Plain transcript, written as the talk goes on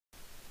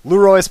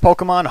Lueroi's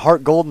Pokemon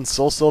Heart Gold and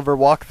Soul Silver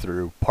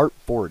Walkthrough, Part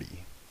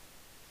 40.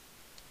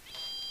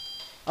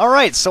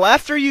 Alright, so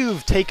after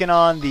you've taken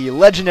on the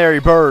legendary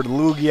bird,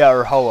 Lugia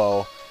or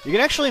Ho-Oh, you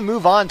can actually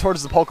move on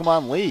towards the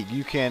Pokemon League.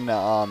 You can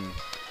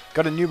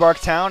go to New Bark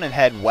Town and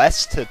head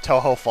west to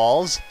Tohjo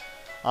Falls.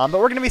 But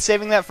we're going to be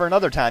saving that for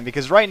another time,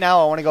 because right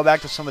now I want to go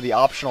back to some of the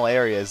optional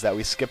areas that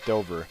we skipped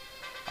over.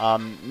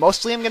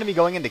 Mostly I'm going to be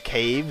going into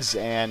caves,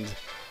 and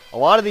a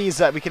lot of these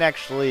we can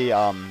actually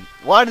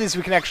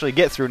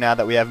get through now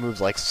that we have moves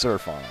like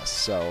Surf on us.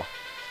 So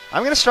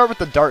I'm going to start with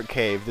the Dark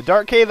Cave. The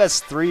Dark Cave has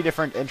 3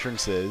 different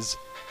entrances,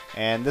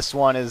 and this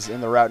one is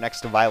in the route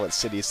next to Violet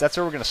City, so that's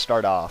where we're going to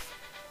start off.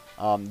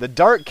 The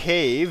Dark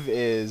Cave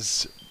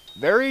is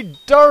very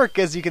dark,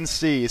 as you can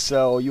see,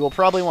 so you will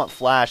probably want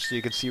Flash so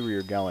you can see where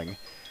you're going.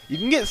 You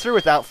can get through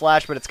without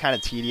Flash, but it's kind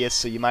of tedious,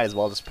 so you might as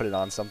well just put it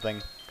on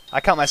something.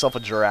 I count myself a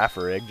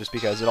Girafarig, just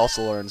because it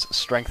also learns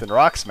Strength and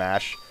Rock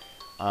Smash,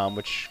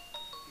 which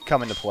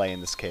come into play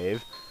in this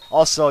cave.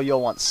 Also,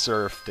 you'll want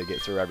Surf to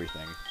get through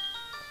everything.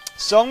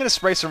 So I'm going to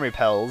spray some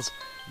Repels.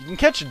 You can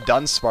catch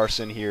Dunsparce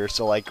in here,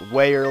 so like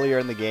way earlier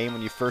in the game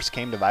when you first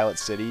came to Violet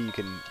City, you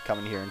can come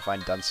in here and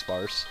find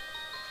Dunsparce.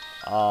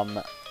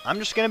 I'm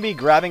just going to be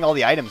grabbing all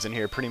the items in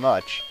here pretty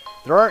much.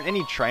 There aren't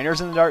any trainers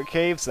in the Dark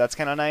Cave, so that's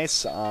kind of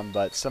nice,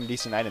 but some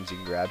decent items you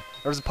can grab.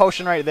 There's a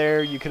potion right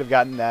there. You could have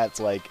gotten that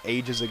like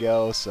ages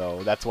ago,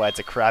 so that's why it's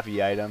a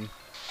crappy item.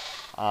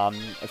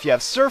 If you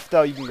have Surf,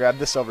 though, you can grab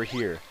this over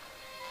here.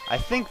 I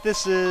think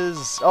this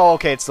is... Oh,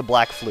 okay, it's the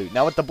Black Flute.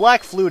 Now, what the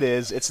Black Flute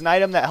is, it's an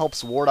item that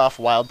helps ward off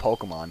wild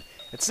Pokemon.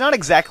 It's not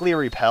exactly a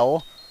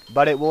repel,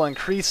 but it will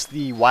increase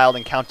the wild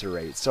encounter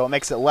rate, so it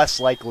makes it less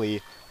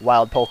likely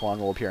wild Pokemon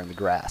will appear in the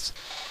grass.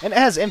 And it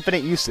has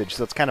infinite usage,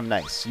 so it's kind of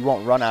nice. You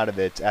won't run out of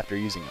it after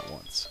using it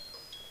once.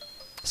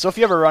 So if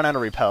you ever run out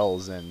of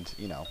repels and,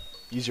 you know,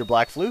 use your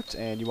Black Flute,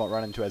 and you won't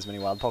run into as many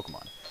wild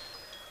Pokemon.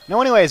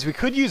 Now anyways, we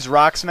could use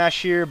Rock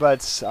Smash here,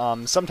 but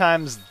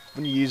sometimes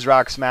when you use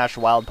Rock Smash,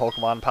 wild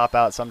Pokemon pop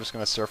out, so I'm just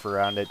going to surf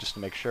around it just to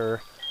make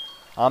sure.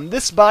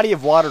 This body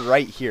of water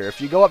right here, if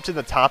you go up to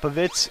the top of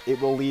it, it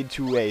will lead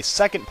to a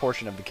second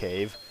portion of the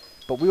cave,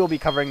 but we will be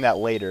covering that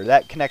later.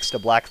 That connects to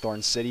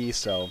Blackthorn City,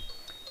 so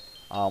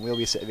we'll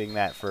be saving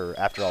that for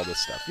after all this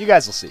stuff. You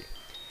guys will see.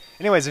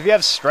 Anyways, if you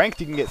have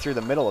Strength, you can get through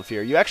the middle of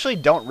here. You actually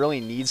don't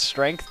really need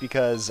Strength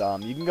because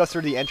you can go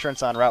through the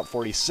entrance on Route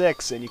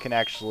 46, and you can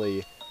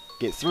actually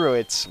get through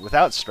it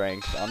without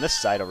Strength on this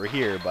side over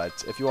here,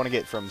 but if you want to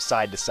get from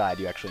side to side,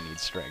 you actually need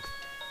Strength.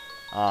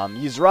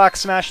 Use Rock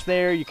Smash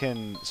there. You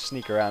can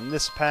sneak around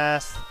this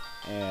path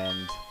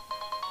and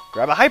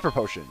grab a Hyper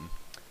Potion.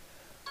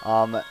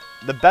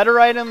 The better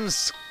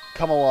items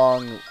come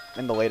along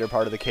in the later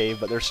part of the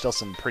cave, but there's still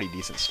some pretty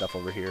decent stuff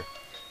over here.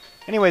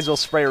 Anyways, we'll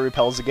spray our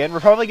repels again.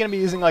 We're probably going to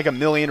be using like a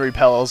million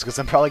repels, because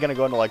I'm probably going to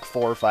go into like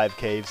 4 or 5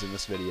 caves in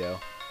this video.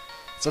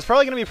 So it's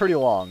probably going to be pretty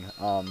long.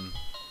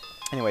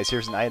 Anyways,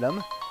 here's an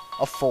item.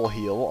 A full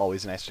heal,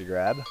 always nice to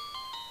grab.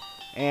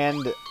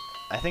 And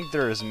I think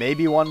there's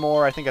maybe one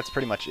more. I think that's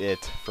pretty much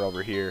it for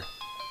over here.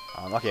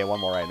 Okay, one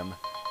more item.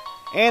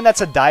 And that's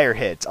a Dire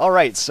Hit.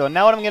 Alright, so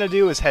now what I'm going to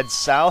do is head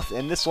south,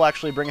 and this will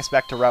actually bring us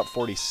back to Route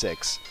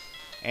 46.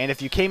 And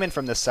if you came in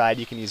from this side,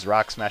 you can use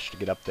Rock Smash to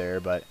get up there,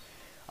 but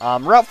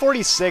Route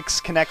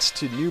 46 connects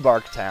to New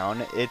Bark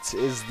Town. It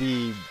is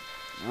the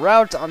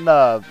route on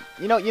the...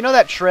 You know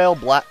that trail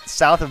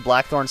south of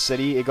Blackthorn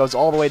City? It goes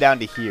all the way down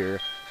to here.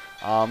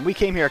 We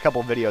came here a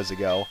couple videos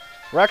ago.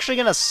 We're actually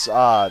going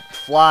to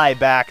fly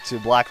back to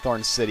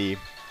Blackthorn City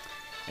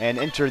and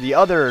enter the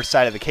other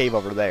side of the cave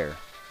over there.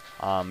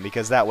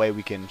 Because that way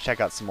we can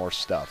check out some more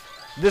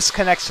stuff. This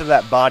connects to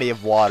that body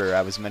of water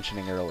I was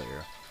mentioning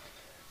earlier.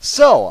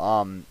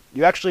 So,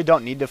 you actually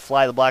don't need to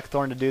fly the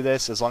Blackthorn to do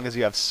this. As long as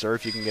you have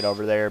Surf, you can get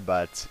over there,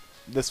 but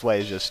this way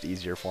is just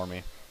easier for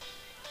me.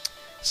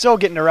 So,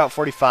 getting to Route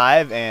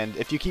 45, and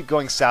if you keep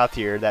going south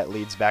here, that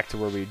leads back to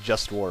where we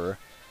just were.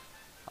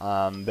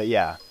 But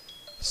yeah.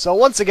 So,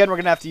 once again, we're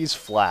going to have to use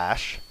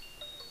Flash.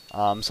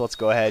 So, let's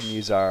go ahead and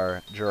use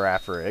our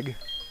Girafarig.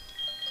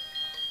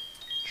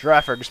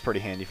 Girafarig is pretty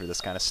handy for this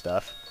kind of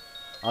stuff.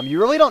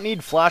 You really don't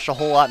need Flash a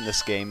whole lot in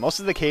this game.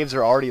 Most of the caves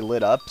are already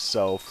lit up,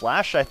 so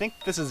Flash, I think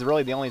this is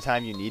really the only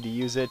time you need to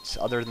use it,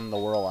 other than the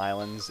Whirl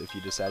Islands, if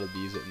you decided to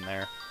use it in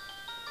there.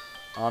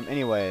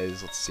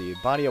 Anyways, let's see.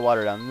 Body of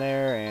water down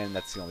there, and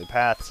that's the only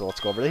path, so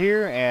let's go over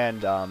here,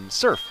 and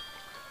Surf.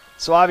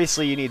 So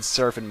obviously you need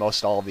Surf in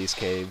most all of these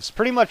caves.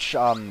 Pretty much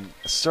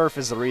Surf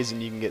is the reason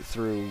you can get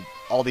through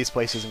all these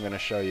places I'm going to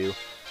show you.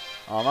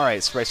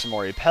 Alright, spray some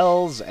more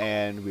repels,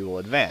 and we will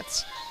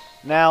advance.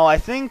 Now, I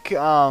think,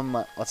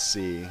 let's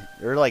see,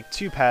 there are like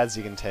 2 paths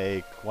you can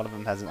take. One of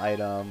them has an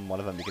item,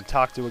 one of them you can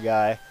talk to a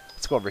guy.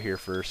 Let's go over here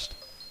first.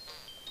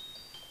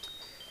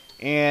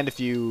 And if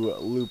you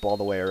loop all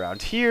the way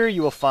around here,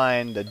 you will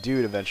find a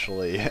dude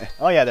eventually.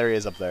 Oh yeah, there he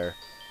is up there.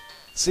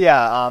 So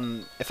yeah,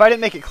 if I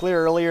didn't make it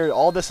clear earlier,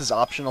 all this is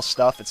optional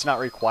stuff. It's not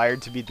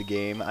required to beat the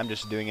game. I'm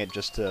just doing it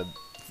just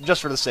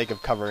for the sake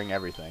of covering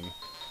everything.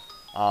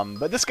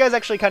 But this guy's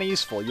actually kind of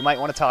useful. You might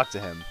want to talk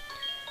to him.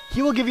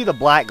 he will give you the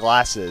black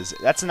glasses.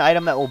 That's an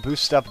item that will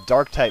boost up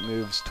dark-type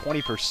moves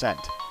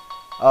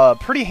 20%.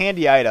 Pretty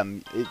handy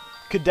item. It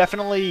could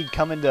definitely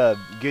come into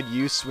good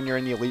use when you're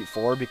in the Elite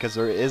Four because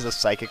there is a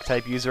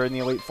Psychic-type user in the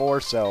Elite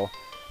Four, so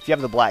if you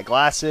have the black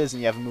glasses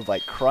and you have a move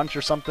like Crunch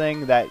or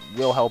something, that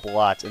will help a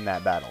lot in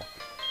that battle.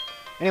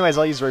 Anyways,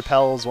 I'll use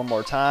Repels one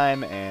more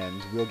time,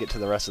 and we'll get to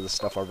the rest of the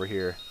stuff over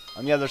here.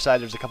 On the other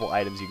side, there's a couple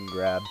items you can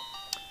grab.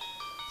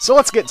 So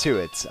let's get to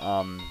it.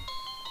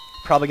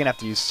 Probably going to have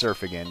to use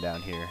Surf again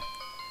down here.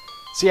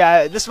 So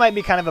yeah, this might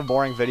be kind of a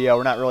boring video.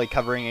 We're not really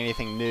covering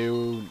anything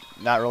new,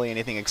 not really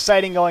anything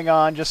exciting going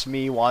on, just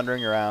me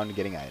wandering around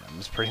getting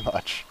items, pretty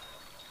much.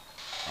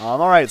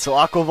 Alright, so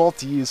Aqua Volt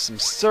to use some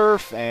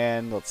Surf,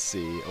 and let's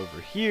see, over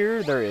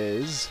here there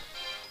is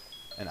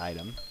an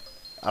item.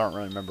 I don't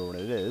really remember what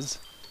it is.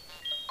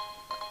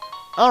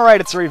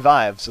 Alright, it's a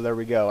Revive, so there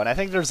we go. And I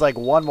think there's like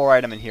one more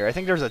item in here. I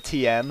think there's a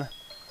TM.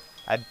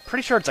 I'm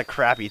pretty sure it's a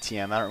crappy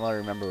TM. I don't really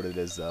remember what it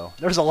is, though.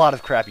 There's a lot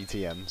of crappy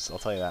TMs, I'll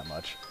tell you that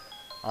much.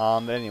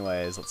 But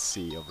anyways, let's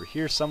see. Over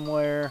here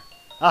somewhere.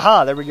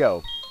 Aha, there we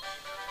go.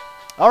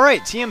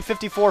 Alright,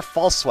 TM54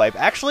 False Swipe.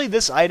 Actually,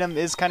 this item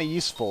is kind of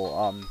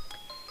useful.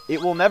 It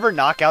will never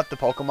knock out the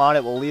Pokemon.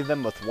 It will leave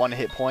them with 1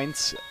 hit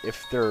points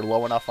if they're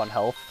low enough on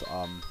health.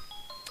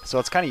 So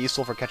it's kind of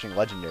useful for catching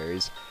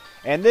legendaries.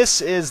 And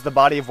this is the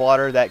body of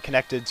water that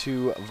connected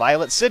to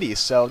Violet City.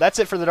 So that's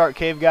it for the Dark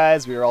Cave,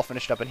 guys. We are all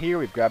finished up in here.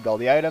 We've grabbed all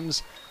the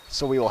items.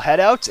 So we will head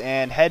out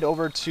and head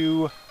over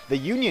to the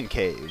Union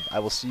Cave. I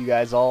will see you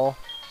guys all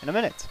in a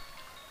minute.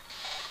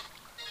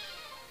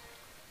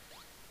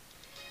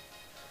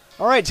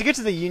 Alright, to get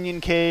to the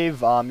Union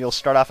Cave, you'll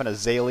start off in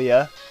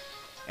Azalea.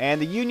 And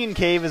the Union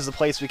Cave is the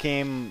place we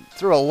came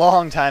through a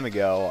long time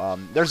ago.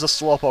 There's a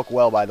Slowpoke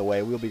Well, by the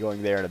way. We'll be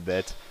going there in a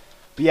bit.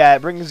 But yeah,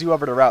 it brings you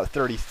over to Route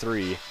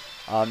 33.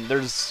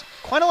 There's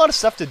quite a lot of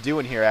stuff to do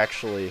in here,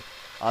 actually.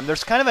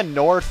 There's kind of a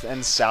north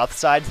and south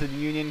side to the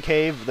Union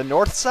Cave. The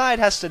north side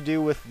has to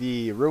do with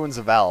the Ruins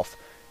of Alph.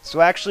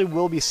 So actually,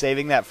 we'll be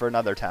saving that for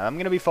another time. I'm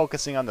going to be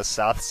focusing on the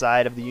south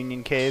side of the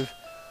Union Cave.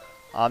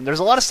 There's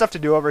a lot of stuff to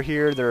do over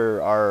here.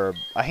 There are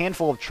a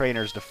handful of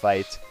trainers to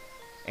fight.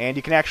 And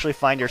you can actually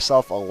find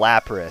yourself a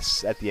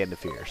Lapras at the end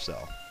of here.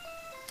 So,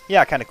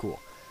 yeah, kind of cool.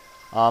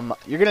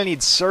 You're going to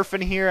need Surf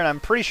in here, and I'm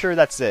pretty sure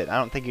that's it. I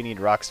don't think you need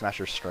Rock Smash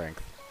or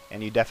Strength.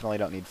 And you definitely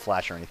don't need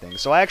Flash or anything.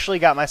 So I actually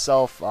got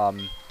myself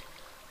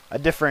a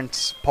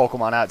different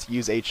Pokemon out to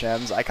use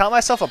HMs. I caught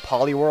myself a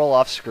Poliwhirl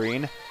off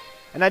screen.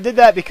 And I did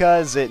that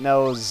because it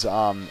knows,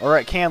 or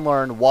it can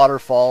learn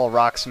Waterfall,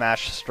 Rock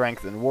Smash,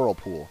 Strength, and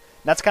Whirlpool.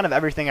 And that's kind of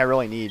everything I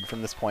really need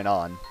from this point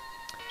on.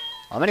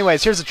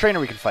 Anyways, here's a trainer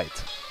we can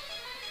fight.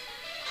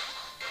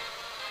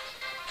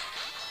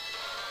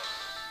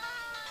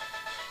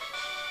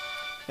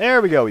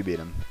 There we go, we beat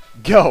him.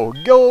 Go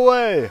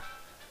away!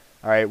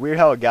 Alright, weird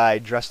how a guy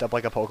dressed up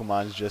like a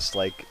Pokemon is just,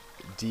 like,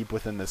 deep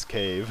within this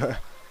cave.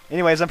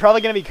 Anyways, I'm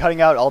probably going to be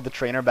cutting out all the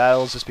trainer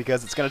battles just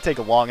because it's going to take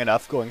long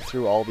enough going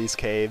through all these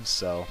caves,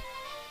 so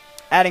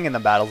adding in the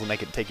battles will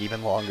make it take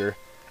even longer.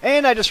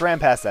 And I just ran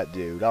past that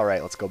dude.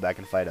 Alright, let's go back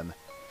and fight him.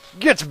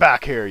 Get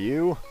back here,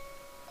 you!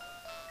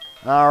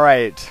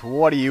 Alright,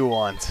 what do you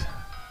want?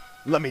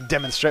 Let me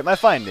demonstrate my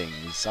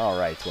findings.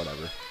 Alright,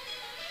 whatever.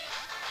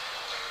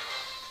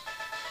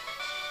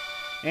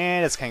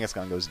 And its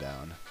Kangaskhan goes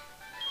down.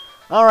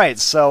 Alright,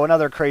 so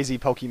another crazy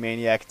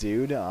Pokemaniac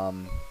dude.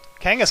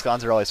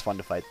 Kangaskhan's are always fun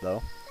to fight,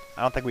 though.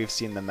 I don't think we've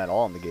seen them at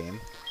all in the game.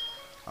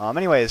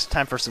 Anyways,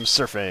 time for some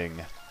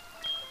surfing.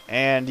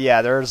 And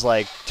yeah, there's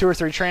like 2 or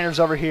 3 trainers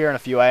over here and a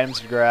few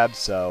items to grab,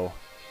 so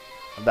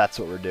that's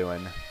what we're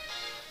doing.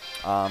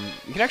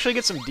 You can actually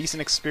get some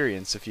decent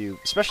experience if you,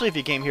 especially if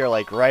you came here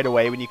like right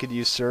away when you could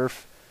use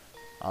Surf.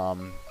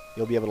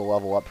 You'll be able to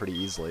level up pretty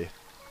easily.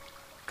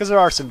 Because there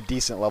are some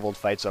decent leveled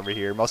fights over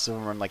here. Most of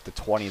them are in like the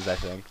 20s, I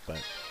think.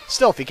 But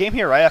still, if you came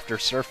here right after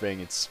surfing,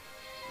 it's,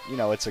 you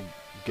know, it's a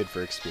good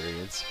for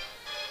experience.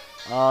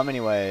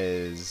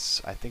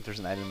 Anyways, I think there's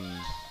an item.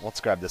 Let's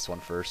grab this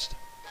one first.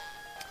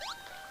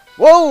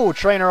 Whoa,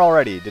 trainer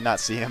already. Did not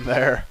see him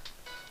there.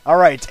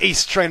 Alright,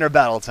 Ace Trainer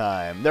battle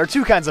time. There are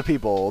 2 kinds of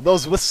people.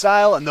 Those with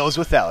style and those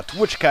without.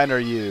 Which kind are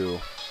you?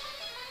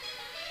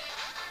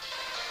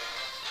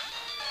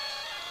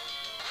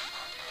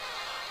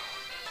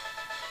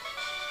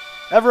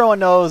 Everyone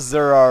knows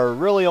there are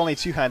really only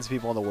 2 kinds of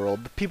people in the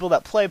world. The people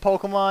that play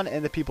Pokemon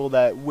and the people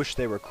that wish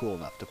they were cool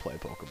enough to play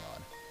Pokemon.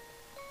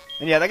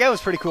 And yeah, that guy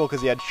was pretty cool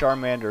because he had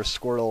Charmander,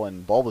 Squirtle,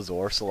 and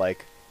Bulbasaur, so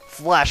like,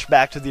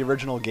 flashback to the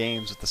original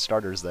games with the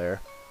starters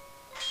there.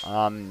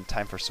 Time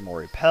for some more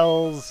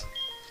repels.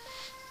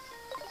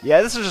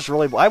 Yeah, this is just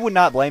really... I would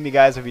not blame you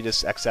guys if you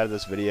just X out of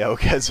this video,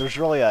 because there's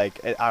really, like...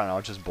 I don't know,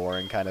 it's just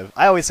boring, kind of.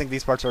 I always think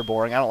these parts are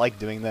boring. I don't like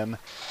doing them.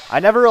 I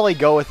never really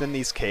go within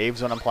these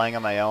caves when I'm playing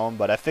on my own,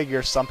 but I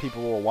figure some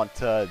people will want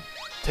to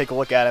take a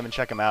look at them and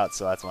check them out,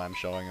 so that's why I'm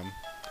showing them.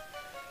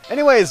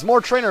 Anyways,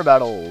 more trainer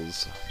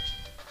battles.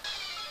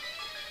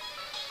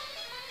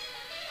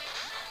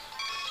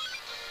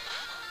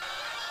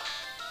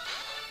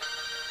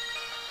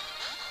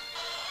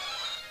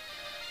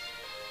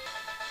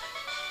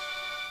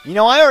 You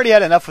know, I already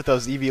had enough with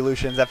those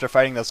evolutions after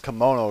fighting those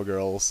kimono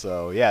girls,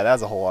 so yeah, that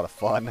was a whole lot of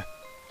fun.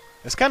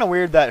 It's kind of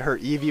weird that her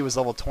Eevee was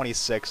level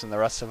 26 and the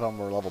rest of them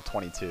were level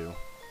 22.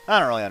 I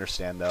don't really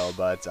understand though,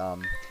 but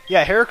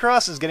yeah,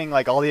 Heracross is getting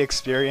like all the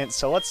experience,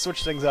 so let's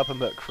switch things up and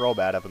put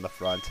Crobat up in the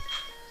front.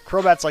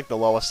 Crobat's like the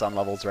lowest on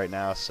levels right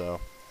now,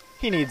 so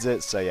he needs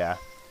it, so yeah.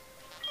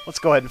 Let's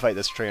go ahead and fight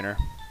this trainer.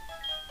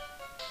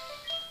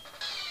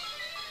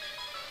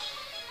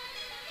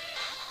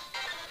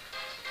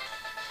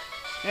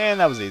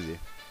 And that was easy.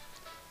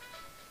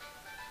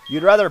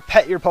 You'd rather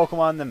pet your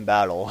Pokemon than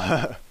battle.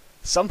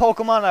 Some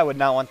Pokemon I would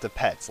not want to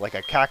pet, like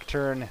a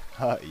Cacturne.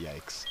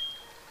 Yikes.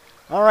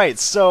 Alright,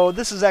 so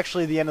this is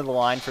actually the end of the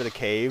line for the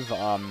cave.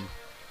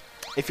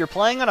 If you're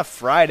playing on a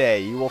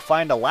Friday, you will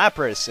find a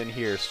Lapras in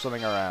here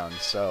swimming around.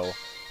 So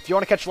if you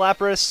want to catch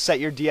Lapras, set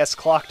your DS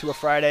clock to a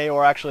Friday,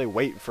 or actually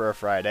wait for a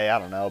Friday, I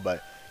don't know.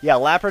 But yeah,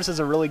 Lapras is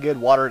a really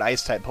good water and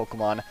ice type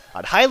Pokemon.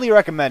 I'd highly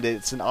recommend it.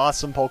 It's an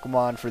awesome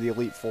Pokemon for the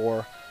Elite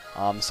Four.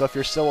 So if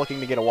you're still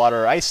looking to get a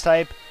water or ice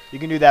type, you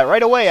can do that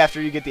right away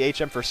after you get the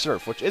HM for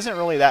Surf, which isn't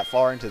really that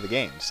far into the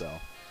game, so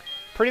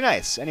pretty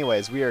nice.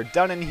 Anyways, we are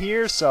done in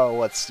here, so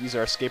let's use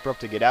our escape rope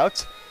to get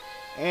out.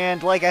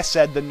 And like I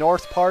said, the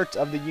north part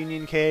of the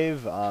Union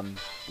Cave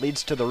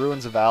leads to the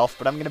Ruins of Alph,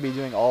 but I'm going to be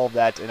doing all of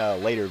that in a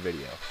later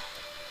video.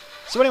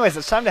 So anyways,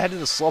 it's time to head to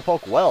the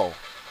Slowpoke Well.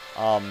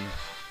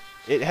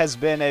 It has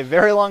been a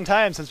very long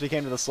time since we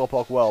came to the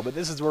Slowpoke Well, but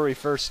this is where we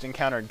first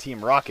encountered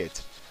Team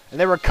Rocket. And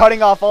they were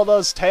cutting off all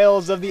those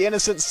tails of the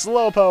innocent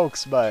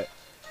Slowpokes, but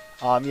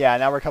yeah,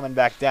 now we're coming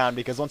back down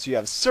because once you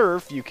have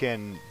Surf, you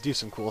can do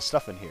some cool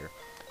stuff in here.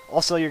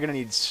 Also, you're going to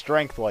need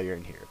Strength while you're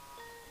in here.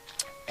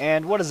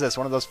 And what is this,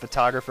 one of those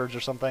photographers or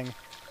something?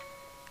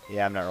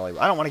 Yeah, I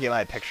don't want to get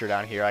my picture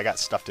down here, I got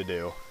stuff to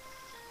do.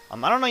 I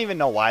don't even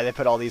know why they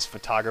put all these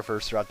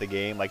photographers throughout the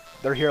game, like,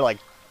 they're here like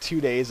 2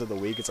 days of the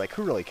week, it's like,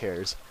 who really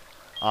cares?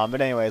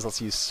 But anyways,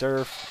 let's use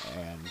Surf,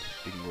 and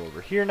we can go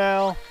over here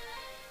now.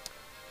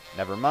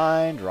 Never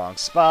mind, wrong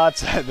spot,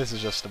 this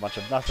is just a bunch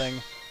of nothing.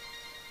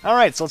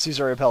 Alright, so let's use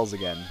our repels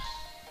again.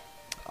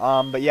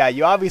 But yeah,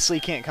 you obviously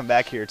can't come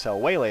back here till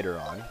way later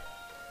on.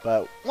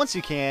 But once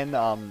you can,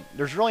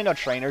 there's really no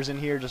trainers in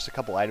here, just a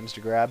couple items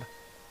to grab.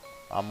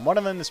 One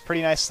of them is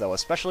pretty nice though,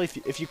 especially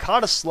if you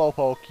caught a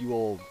Slowpoke, you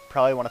will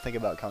probably want to think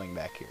about coming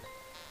back here.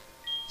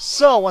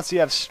 So, once you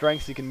have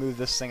Strength, you can move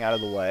this thing out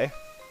of the way.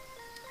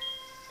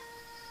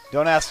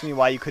 Don't ask me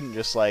why you couldn't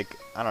just, like,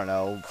 I don't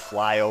know,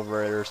 fly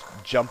over it or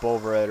jump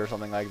over it or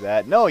something like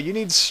that. No, you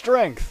need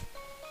Strength!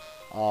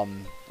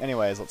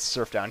 Anyways, let's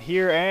surf down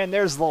here, and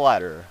there's the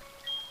ladder.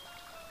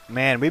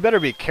 Man, we better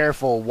be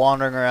careful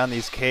wandering around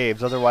these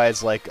caves,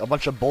 otherwise, like, a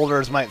bunch of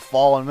boulders might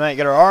fall and we might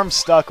get our arms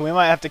stuck, and we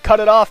might have to cut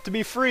it off to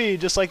be free,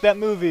 just like that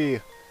movie.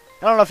 I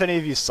don't know if any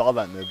of you saw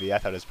that movie, I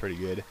thought it was pretty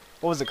good.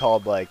 What was it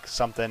called, like,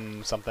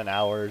 something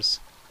hours?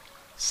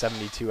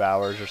 72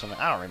 hours or something?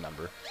 I don't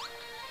remember.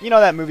 You know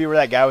that movie where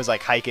that guy was,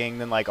 like, hiking,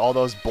 then, like, all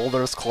those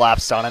boulders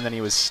collapsed on him, and he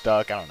was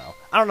stuck? I don't know.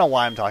 I don't know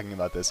why I'm talking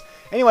about this.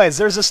 Anyways,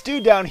 there's this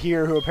dude down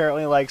here who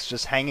apparently likes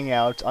just hanging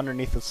out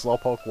underneath the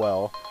Slowpoke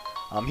Well.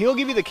 He'll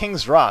give you the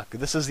King's Rock.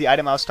 This is the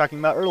item I was talking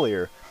about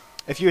earlier.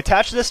 If you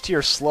attach this to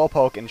your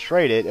Slowpoke and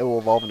trade it, it will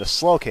evolve into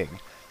Slowking.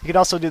 You can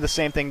also do the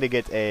same thing to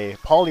get a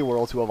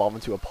Poliwhirl to evolve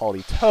into a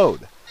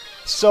Politoed.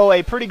 So,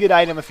 a pretty good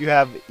item if you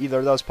have either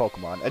of those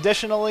Pokemon.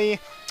 Additionally,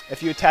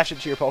 if you attach it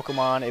to your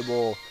Pokemon, it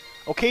will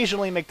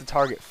occasionally make the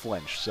target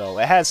flinch. So,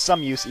 it has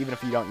some use even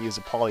if you don't use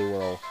a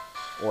Poliwhirl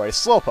or a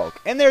Slowpoke.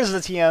 And there's the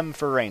TM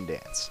for Rain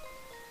Dance.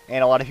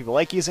 And a lot of people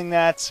like using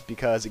that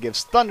because it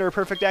gives Thunder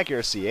perfect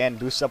accuracy and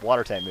boosts up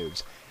Water-type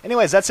moves.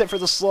 Anyways, that's it for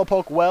the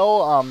Slowpoke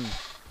Well.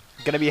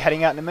 Gonna be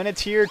heading out in a minute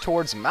here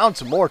towards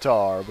Mount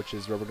Mortar, which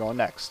is where we're going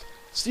next.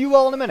 See you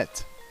all in a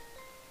minute.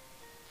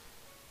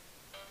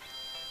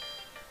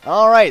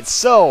 Alright,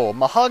 so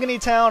Mahogany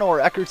Town or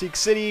Ecruteak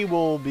City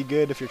will be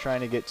good if you're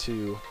trying to get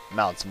to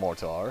Mount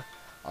Mortar.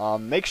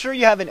 Make sure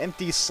you have an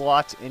empty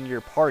slot in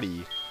your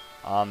party.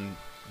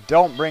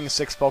 Don't bring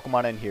 6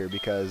 Pokemon in here,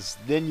 because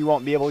then you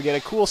won't be able to get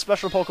a cool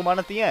special Pokemon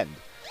at the end.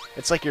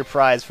 It's like your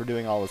prize for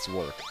doing all this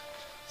work.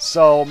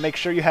 So make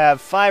sure you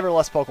have 5 or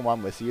less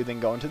Pokemon with you, then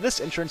go into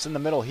this entrance in the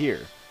middle here.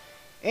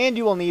 And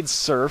you will need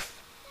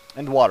Surf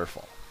and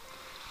Waterfall.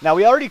 Now,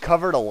 we already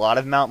covered a lot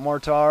of Mount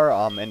Mortar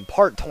in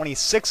part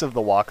 26 of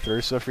the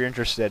walkthrough, so if you're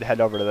interested,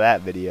 head over to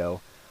that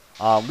video.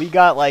 We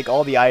got like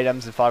all the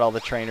items and fought all the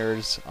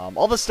trainers,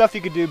 all the stuff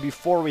you could do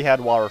before we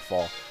had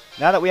Waterfall.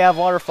 Now that we have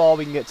Waterfall,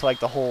 we can get to like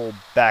the whole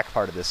back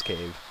part of this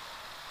cave.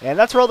 And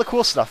that's where all the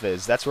cool stuff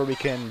is. That's where we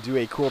can do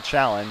a cool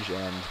challenge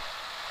and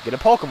get a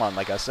Pokemon,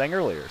 like I was saying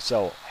earlier.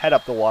 So, head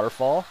up the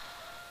Waterfall,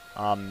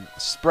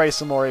 spray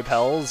some more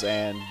repels,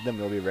 and then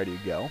we'll be ready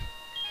to go.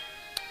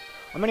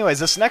 Anyways,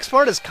 this next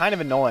part is kind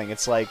of annoying.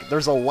 It's like,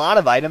 there's a lot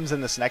of items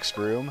in this next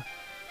room,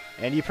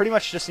 and you pretty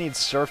much just need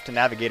Surf to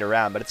navigate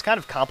around, but it's kind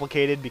of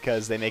complicated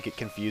because they make it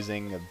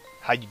confusing of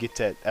how you get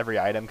to every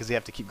item, because you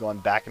have to keep going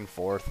back and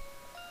forth.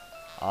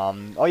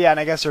 Oh yeah, and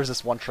I guess there's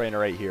this one trainer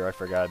right here, I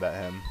forgot about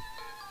him.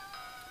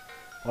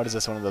 What is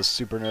this, one of those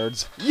super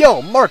nerds?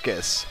 Yo,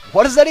 Marcus!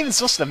 What is that even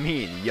supposed to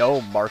mean?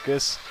 Yo,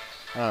 Marcus?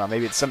 I don't know,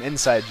 maybe it's some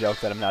inside joke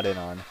that I'm not in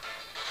on.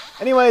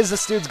 Anyways,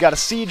 this dude's got a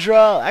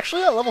Seadra.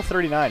 Actually, at level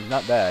 39,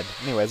 not bad.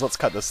 Anyways, let's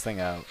cut this thing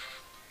out.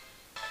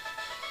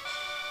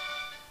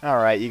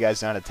 Alright, you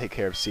guys know how to take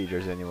care of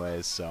Seadras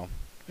anyways, so...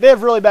 They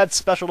have really bad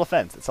special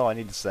defense, that's all I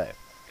need to say.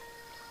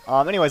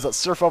 Anyways, let's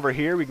surf over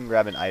here. We can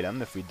grab an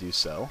item if we do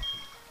so.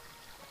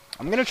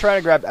 I'm going to try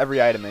to grab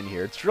every item in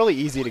here. It's really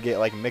easy to get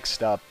like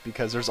mixed up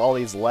because there's all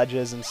these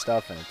ledges and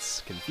stuff and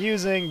it's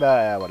confusing,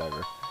 but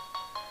whatever.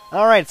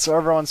 Alright, so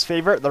everyone's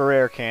favorite, the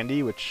rare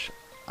candy, which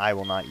I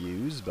will not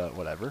use, but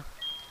whatever.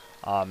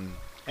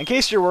 In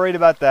case you're worried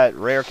about that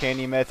rare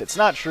candy myth, it's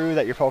not true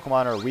that your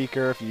Pokemon are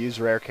weaker if you use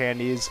rare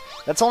candies.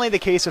 That's only the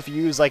case if you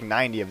use like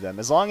 90 of them.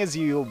 As long as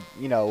you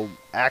know,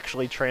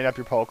 actually train up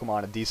your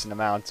Pokemon a decent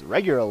amount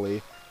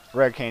regularly,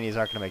 rare candies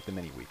aren't going to make them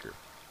any weaker.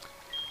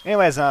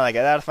 Anyways, now I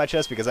get that off my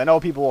chest because I know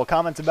people will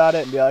comment about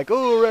it and be like,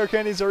 oh, rare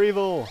candies are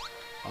evil.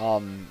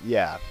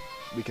 Yeah,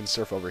 we can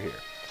surf over here.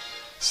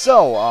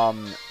 So,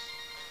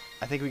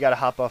 I think we got to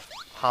hop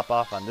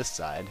off on this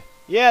side.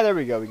 Yeah, there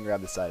we go. We can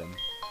grab this item.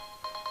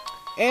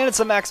 And it's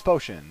a max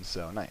potion,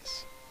 so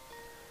nice.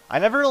 I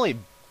never really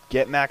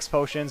get max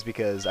potions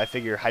because I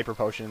figure hyper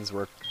potions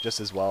work just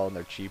as well and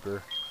they're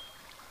cheaper.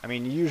 I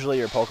mean, usually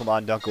your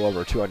Pokemon don't go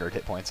over 200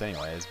 hit points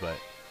anyways, but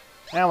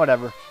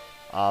whatever.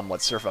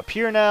 Let's surf up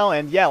here now,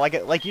 and yeah, like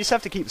you just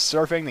have to keep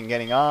surfing and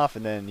getting off,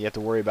 and then you have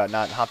to worry about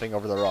not hopping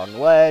over the wrong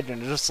ledge,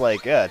 and it's just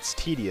like, it's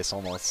tedious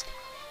almost.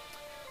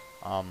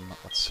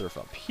 Let's surf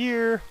up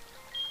here.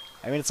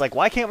 I mean, it's like,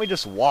 why can't we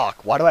just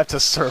walk? Why do I have to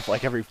surf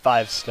like every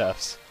 5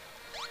 steps?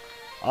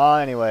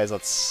 Anyways,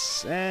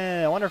 let's...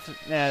 I wonder if...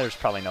 there's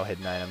probably no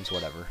hidden items,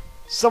 whatever.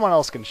 Someone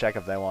else can check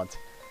if they want.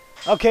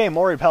 Okay,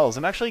 more repels.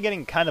 I'm actually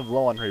getting kind of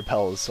low on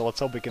repels, so let's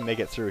hope we can make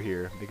it through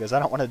here, because I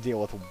don't want to deal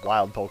with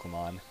wild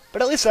Pokemon.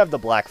 But at least I have the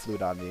black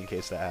flute on me in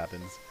case that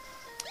happens.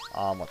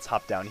 Let's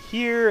hop down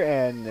here,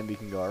 and then we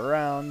can go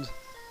around.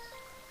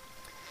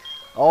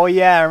 Oh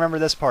yeah, I remember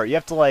this part. You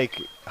have to,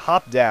 like,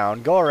 hop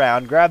down, go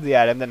around, grab the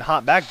item, then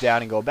hop back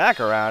down and go back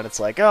around.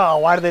 It's like, oh,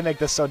 why do they make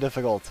this so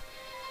difficult?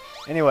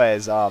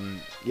 Anyways,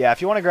 yeah,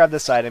 if you want to grab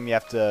this item, you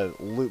have to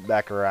loop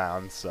back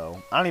around,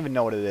 so I don't even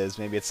know what it is.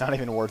 Maybe it's not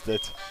even worth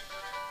it.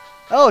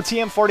 Oh,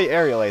 TM40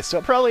 Aerial Ace, so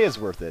it probably is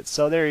worth it.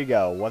 So there you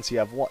go. Once you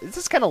have one... This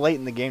is kind of late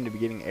in the game to be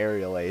getting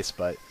Aerial Ace,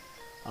 but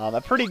a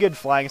pretty good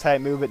flying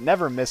type move. It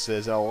never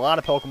misses, and a lot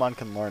of Pokemon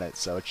can learn it,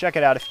 so check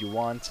it out if you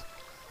want.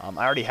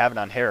 I already have it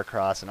on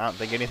Heracross, and I don't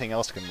think anything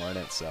else can learn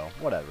it, so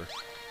whatever.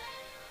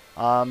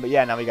 But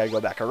yeah, now we gotta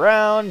go back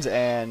around,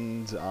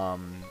 and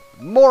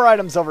more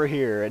items over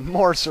here, and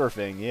more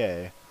surfing,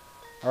 yay.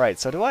 Alright,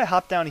 so do I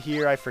hop down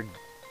here? I forget.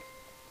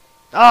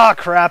 Ah,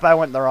 crap, I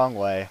went the wrong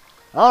way.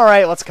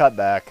 Alright, let's cut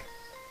back.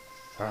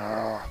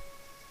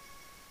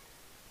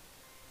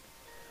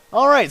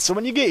 Alright, so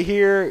when you get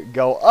here,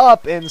 go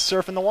up and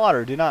surf in the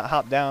water. Do not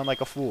hop down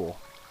like a fool.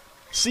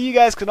 So you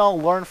guys can all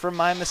learn from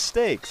my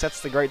mistakes.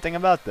 That's the great thing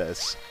about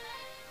this.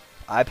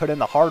 I put in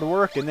the hard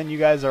work, and then you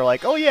guys are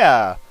like, oh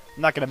yeah,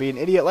 I'm not going to be an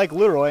idiot like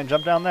Lueroi and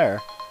jump down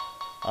there.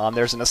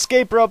 There's an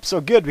escape rope,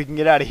 so good, we can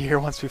get out of here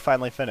once we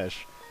finally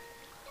finish.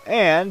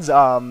 And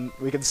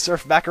we can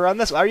surf back around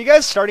this. Are you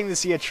guys starting to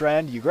see a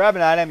trend? You grab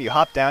an item, you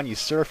hop down, you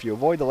surf, you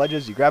avoid the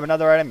ledges, you grab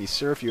another item, you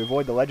surf, you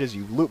avoid the ledges,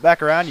 you loop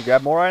back around, you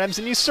grab more items,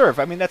 and you surf.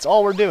 I mean, that's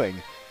all we're doing.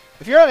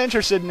 If you're not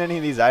interested in any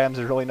of these items,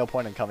 there's really no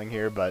point in coming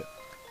here, but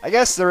I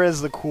guess there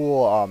is the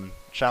cool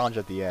challenge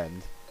at the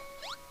end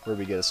where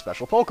we get a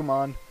special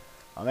Pokemon.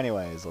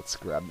 Anyways, let's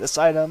grab this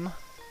item,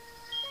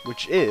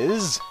 which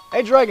is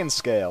a Dragon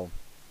Scale.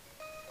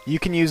 You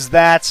can use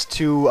that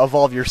to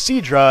evolve your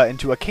Seadra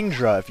into a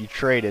Kingdra if you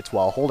trade it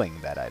while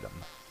holding that item.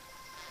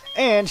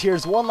 And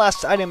here's one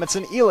last item, it's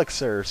an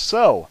Elixir,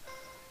 so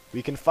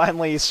we can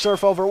finally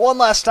surf over one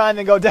last time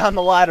and go down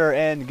the ladder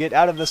and get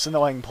out of this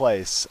annoying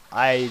place.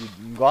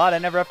 I'm glad I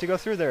never have to go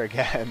through there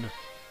again.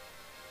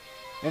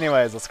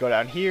 Anyways, let's go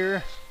down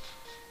here.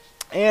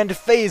 And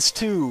phase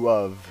 2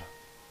 of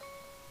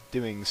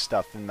doing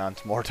stuff in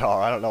Mount Mortar.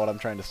 I don't know what I'm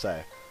trying to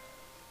say.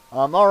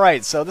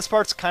 Alright, so this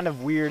part's kind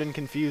of weird and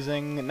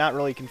confusing. Not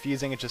really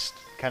confusing, it's just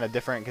kind of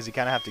different because you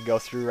kind of have to go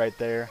through right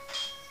there.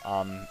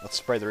 Let's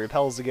spray the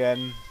repels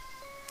again.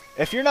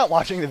 If you're not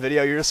watching the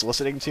video, you're just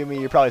listening to me,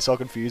 you're probably so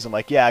confused. I'm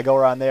like, yeah, go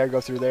around there,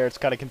 go through there. It's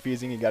kind of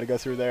confusing, you gotta go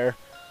through there.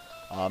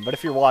 But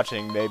if you're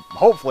watching,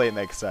 hopefully it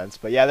makes sense.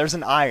 But yeah, there's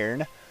an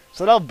iron,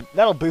 so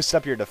that'll boost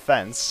up your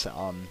defense.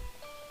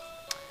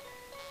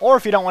 Or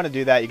if you don't want to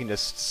do that, you can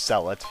just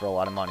sell it for a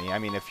lot of money. I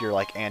mean, if you're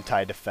like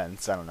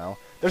anti-defense, I don't know.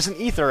 There's an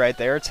ether right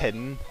there, it's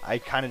hidden. I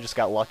kind of just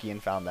got lucky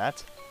and found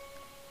that.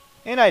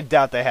 And I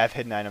doubt they have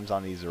hidden items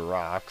on these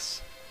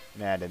rocks.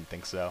 Nah, I didn't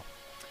think so.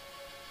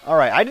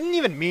 Alright, I didn't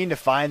even mean to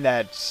find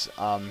that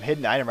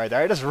hidden item right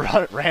there. I just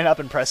ran up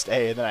and pressed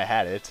A, and then I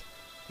had it.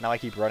 Now I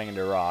keep running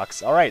into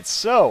rocks. Alright,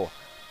 so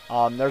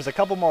there's a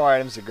couple more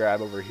items to grab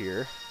over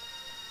here.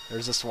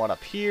 There's this one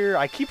up here.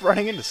 I keep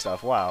running into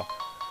stuff, wow.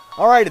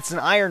 Alright, it's an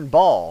iron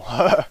ball.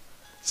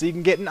 So you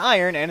can get an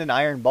iron and an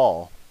iron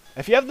ball.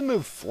 If you have the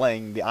move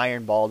Fling, the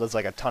Iron Ball does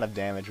like a ton of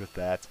damage with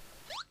that.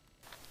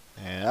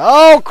 And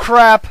oh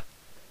crap!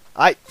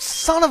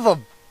 Son of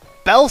a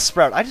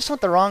Bellsprout, I just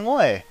went the wrong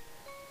way.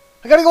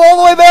 I gotta go all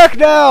the way back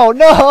now!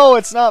 No,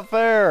 it's not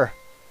fair!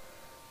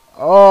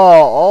 Oh,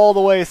 all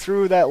the way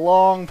through that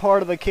long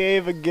part of the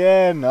cave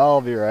again.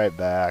 I'll be right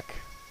back.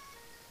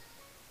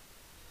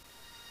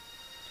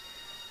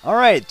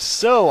 Alright,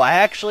 so I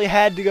actually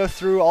had to go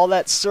through all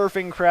that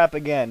surfing crap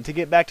again to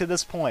get back to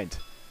this point.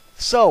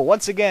 So,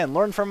 once again,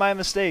 learn from my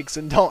mistakes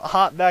and don't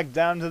hop back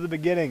down to the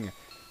beginning.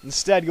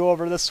 Instead, go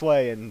over this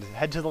way and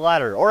head to the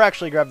ladder. Or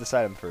actually grab this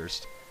item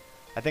first.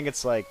 I think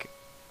it's like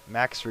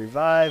max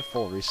revive,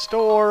 full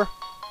restore.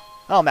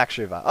 Oh, max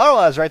revive. Oh,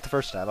 I was right the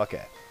first time.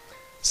 Okay.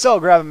 So,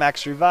 grab a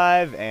max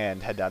revive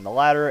and head down the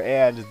ladder.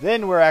 And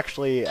then we're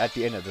actually at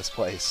the end of this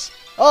place.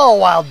 Oh,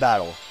 wild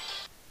battle.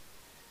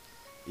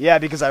 Yeah,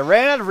 because I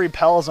ran out of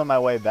repels on my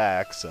way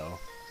back, so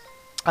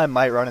I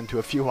might run into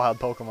a few wild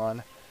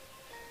Pokemon.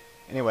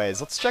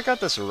 Anyways, let's check out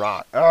this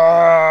rock.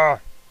 Yeah,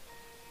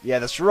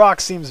 this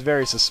rock seems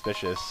very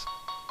suspicious.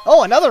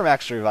 Oh, another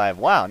max revive.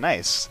 Wow,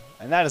 nice.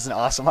 And that is an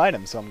awesome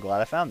item, so I'm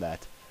glad I found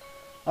that.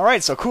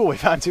 Alright, so cool, we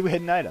found 2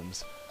 hidden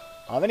items.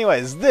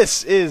 Anyways,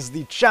 this is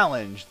the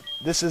challenge.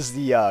 This is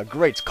the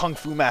great Kung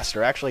Fu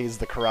Master. Actually, he's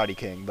the Karate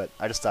King, but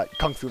I just thought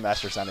Kung Fu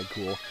Master sounded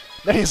cool.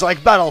 Then he's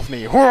like, battle with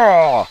me.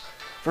 Whoa!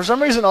 For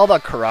some reason, all the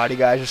karate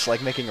guys just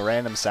like making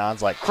random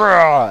sounds like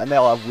 "Krah," and they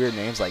all have weird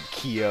names like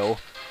Kyo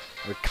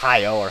or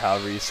Kaio or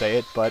however you say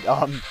it. But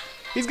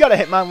he's got a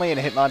Hitmonlee and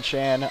a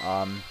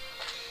Hitmonchan.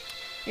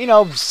 You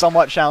know,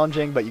 somewhat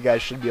challenging, but you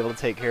guys should be able to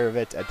take care of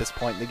it at this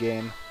point in the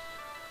game.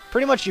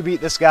 Pretty much, you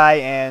beat this guy,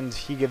 and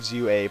he gives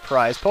you a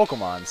prize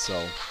Pokemon. So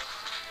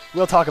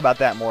we'll talk about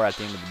that more at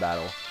the end of the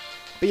battle.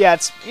 But yeah,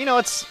 it's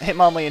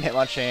Hitmonlee and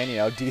Hitmonchan. You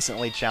know,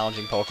 decently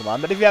challenging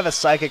Pokemon. But if you have a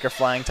Psychic or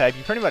Flying type,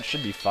 you pretty much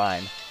should be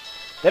fine.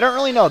 They don't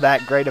really know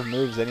that great of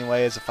moves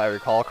anyways, if I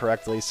recall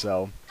correctly,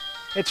 so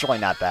it's really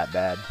not that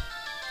bad.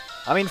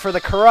 I mean, for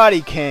the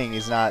Karate King,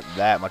 he's not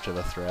that much of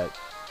a threat.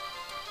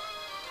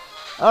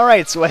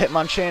 Alright, so a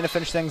Hitmonchan to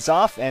finish things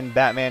off, and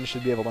Batman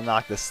should be able to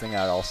knock this thing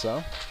out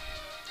also.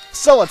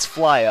 So let's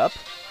fly up.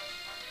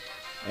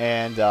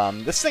 And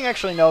this thing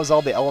actually knows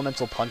all the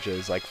elemental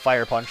punches, like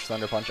Fire Punch,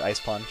 Thunder Punch,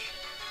 Ice Punch,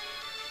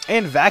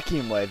 and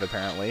Vacuum Wave,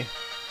 apparently.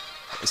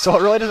 So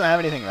it really doesn't have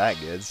anything that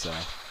good, so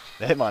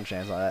the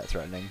Hitmonchan's not that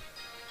threatening.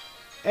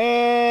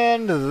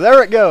 And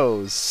there it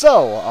goes.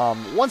 So,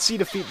 once you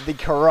defeat the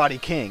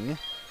Karate King,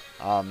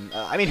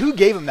 I mean, who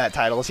gave him that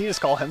title? Does he just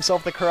call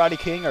himself the Karate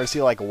King, or is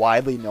he, like,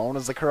 widely known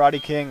as the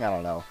Karate King? I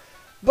don't know.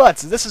 But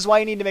this is why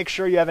you need to make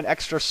sure you have an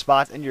extra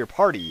spot in your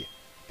party,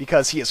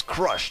 because he is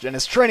crushed, and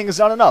his training is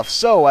not enough.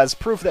 So, as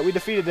proof that we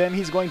defeated him,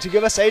 he's going to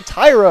give us a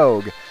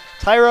Tyrogue.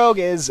 Tyrogue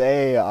is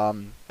a,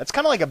 it's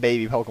kind of like a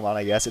baby Pokemon,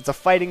 I guess. It's a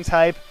fighting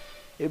type.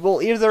 It will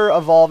either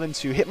evolve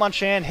into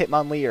Hitmonchan,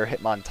 Hitmonlee, or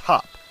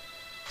Hitmontop.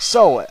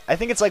 So, I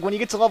think it's like when you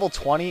get to level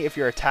 20, if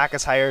your attack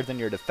is higher than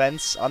your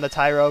defense on the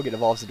Tyrogue, it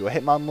evolves into a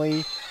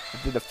Hitmonlee.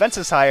 If the defense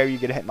is higher, you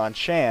get a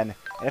Hitmonchan.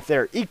 And if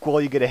they're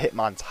equal, you get a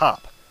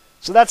Hitmontop.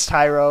 So that's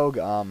Tyrogue.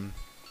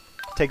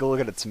 Take a look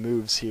at its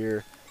moves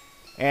here.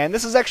 And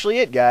this is actually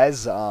it,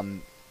 guys.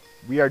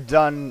 We are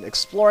done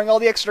exploring all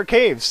the extra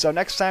caves. So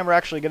next time we're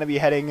actually going to be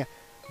heading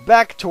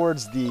back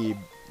towards the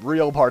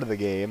real part of the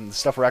game, the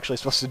stuff we're actually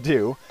supposed to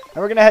do. And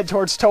we're going to head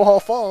towards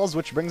Tohjo Falls,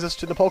 which brings us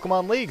to the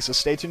Pokemon League. So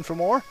stay tuned for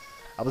more.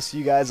 I will see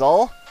you guys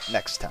all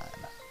next time.